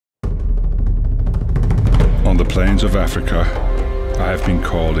plains of Africa, I have been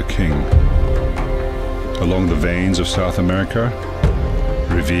called a king. Along the veins of South America,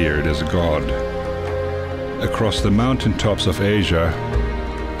 revered as a god. Across the mountaintops of Asia,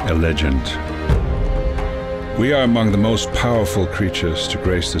 a legend. We are among the most powerful creatures to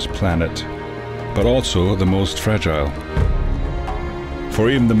grace this planet, but also the most fragile. For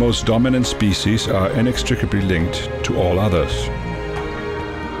even the most dominant species are inextricably linked to all others.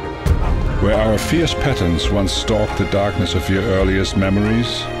 Where our fierce patterns once stalked the darkness of your earliest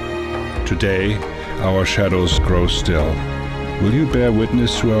memories, today our shadows grow still. Will you bear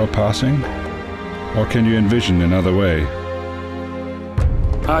witness to our passing? Or can you envision another way?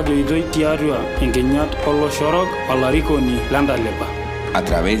 A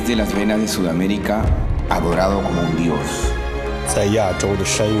través de las venas de Sudamérica, adorado como un dios. 在亚洲的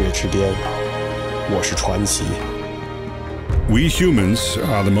山岳之巅，我是传奇。 We humans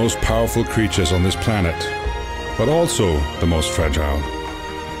are the most powerful creatures on this planet, but also the most fragile.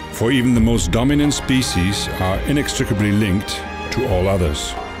 For even the most dominant species are inextricably linked to all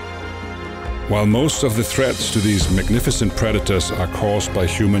others. While most of the threats to these magnificent predators are caused by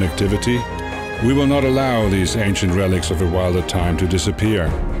human activity, we will not allow these ancient relics of a wilder time to disappear.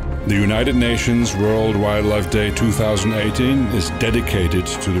 The United Nations World Wildlife Day 2018 is dedicated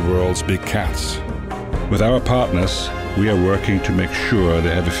to the world's big cats. With our partners, we are working to make sure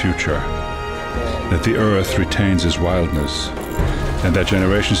they have a future, that the Earth retains its wildness, and that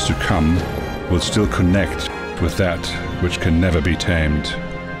generations to come will still connect with that which can never be tamed.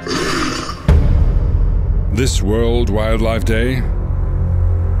 This World Wildlife Day,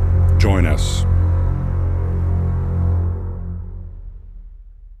 join us.